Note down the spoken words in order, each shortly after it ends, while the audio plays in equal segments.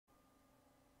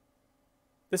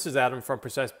This is Adam from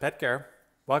Precise Pet Care.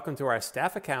 Welcome to our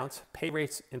staff accounts, pay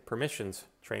rates, and permissions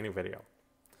training video.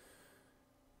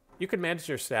 You can manage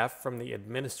your staff from the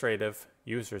administrative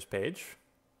users page.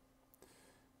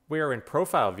 We are in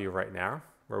profile view right now,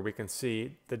 where we can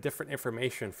see the different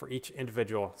information for each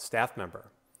individual staff member,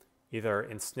 either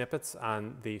in snippets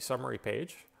on the summary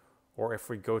page, or if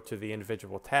we go to the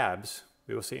individual tabs,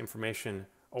 we will see information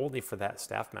only for that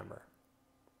staff member.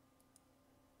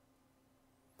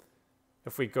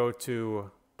 If we go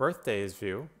to birthdays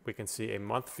view, we can see a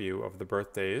month view of the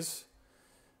birthdays.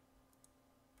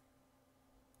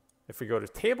 If we go to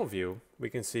table view,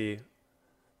 we can see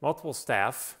multiple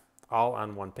staff all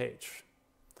on one page.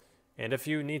 And if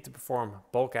you need to perform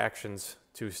bulk actions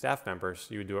to staff members,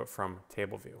 you would do it from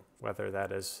table view, whether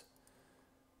that is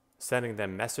sending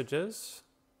them messages,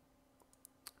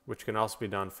 which can also be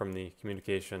done from the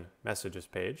communication messages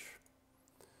page,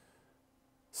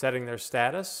 setting their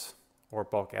status, or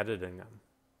bulk editing them.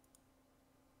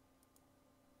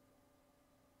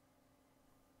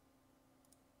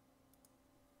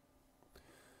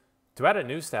 To add a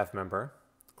new staff member,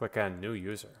 click on New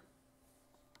User.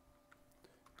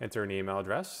 Enter an email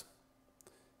address.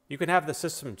 You can have the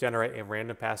system generate a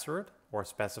random password or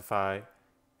specify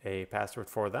a password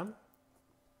for them.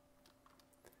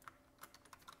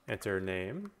 Enter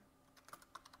name.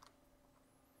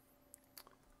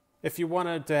 If you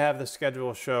wanted to have the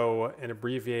schedule show an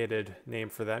abbreviated name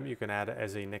for them, you can add it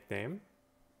as a nickname.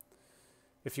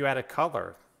 If you add a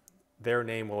color, their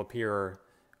name will appear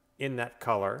in that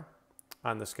color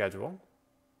on the schedule.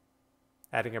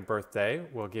 Adding a birthday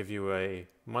will give you a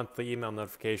monthly email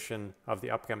notification of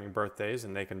the upcoming birthdays,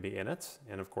 and they can be in it.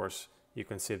 And of course, you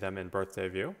can see them in birthday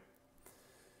view.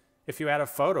 If you add a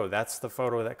photo, that's the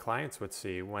photo that clients would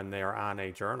see when they are on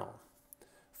a journal.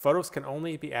 Photos can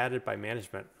only be added by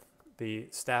management. The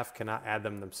staff cannot add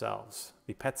them themselves.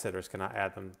 The pet sitters cannot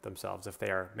add them themselves. If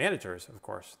they are managers, of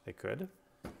course, they could.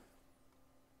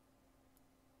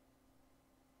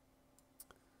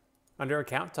 Under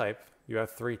account type, you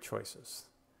have three choices.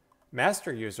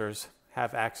 Master users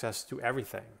have access to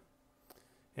everything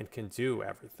and can do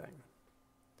everything.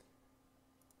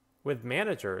 With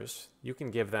managers, you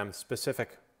can give them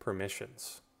specific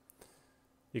permissions.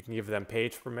 You can give them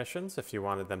page permissions if you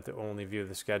wanted them to only view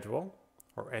the schedule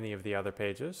or any of the other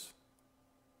pages.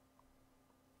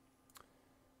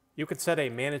 You could set a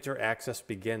manager access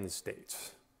begins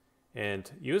date,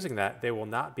 and using that, they will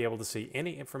not be able to see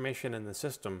any information in the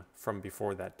system from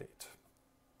before that date.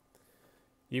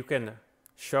 You can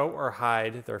show or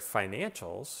hide their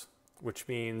financials, which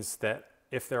means that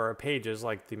if there are pages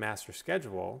like the master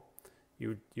schedule,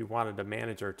 you wanted a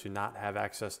manager to not have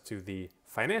access to the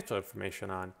financial information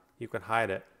on, you can hide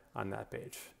it on that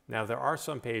page. Now, there are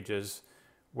some pages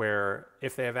where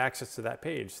if they have access to that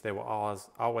page, they will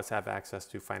always have access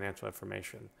to financial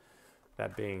information,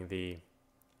 that being the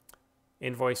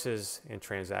invoices and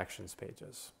transactions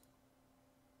pages.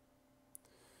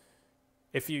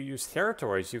 If you use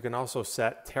territories, you can also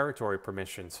set territory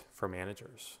permissions for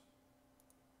managers.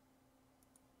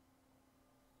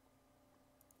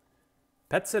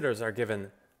 Pet sitters are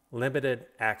given limited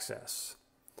access,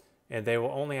 and they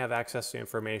will only have access to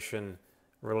information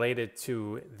related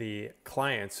to the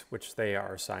clients which they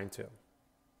are assigned to.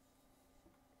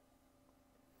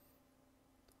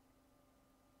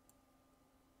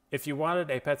 If you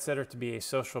wanted a pet sitter to be a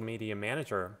social media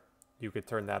manager, you could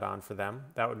turn that on for them.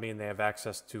 That would mean they have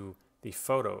access to the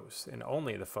photos and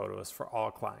only the photos for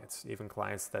all clients, even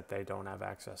clients that they don't have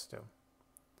access to.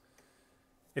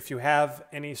 If you have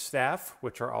any staff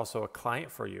which are also a client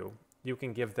for you, you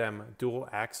can give them dual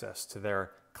access to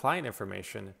their client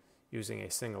information using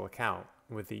a single account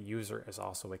with the user as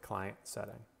also a client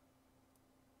setting.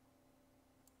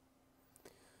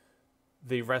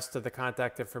 The rest of the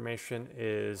contact information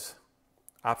is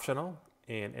optional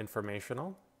and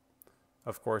informational.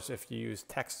 Of course, if you use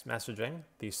text messaging,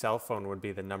 the cell phone would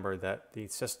be the number that the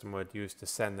system would use to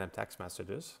send them text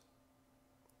messages.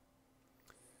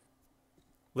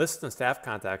 List and staff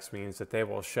contacts means that they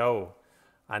will show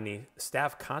on the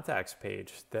staff contacts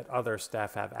page that other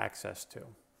staff have access to.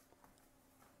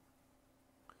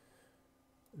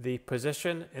 The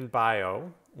position and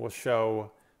bio will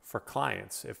show for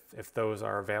clients if those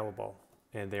are available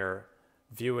and they're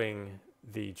viewing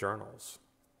the journals.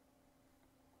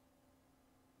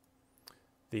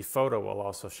 The photo will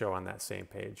also show on that same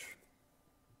page.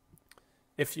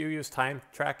 If you use time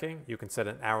tracking, you can set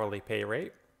an hourly pay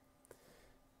rate.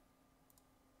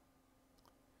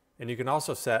 And you can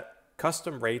also set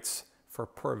custom rates for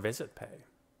per visit pay.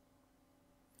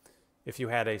 If you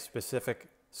had a specific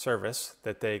service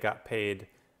that they got paid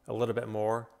a little bit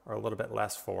more or a little bit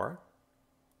less for.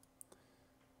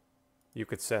 You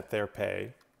could set their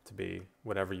pay to be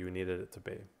whatever you needed it to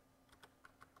be.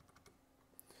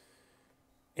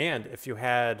 And if you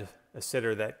had a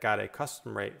sitter that got a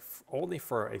custom rate only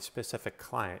for a specific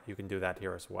client, you can do that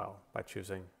here as well by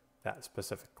choosing that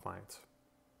specific client.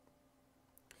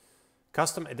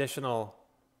 Custom additional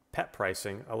pet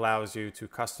pricing allows you to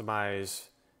customize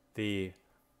the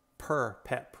per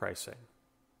pet pricing.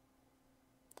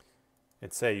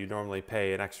 And say you normally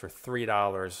pay an extra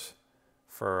 $3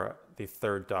 for the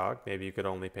third dog. Maybe you could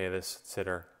only pay this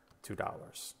sitter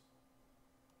 $2.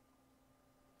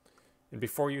 And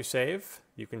before you save,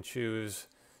 you can choose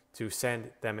to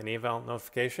send them an email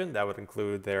notification. That would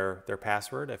include their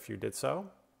password if you did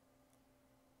so.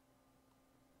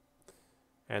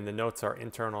 And the notes are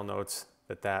internal notes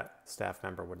that staff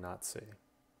member would not see.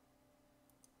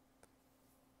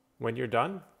 When you're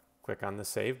done, click on the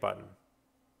Save button.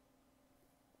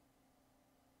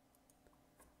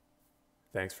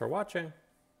 Thanks for watching.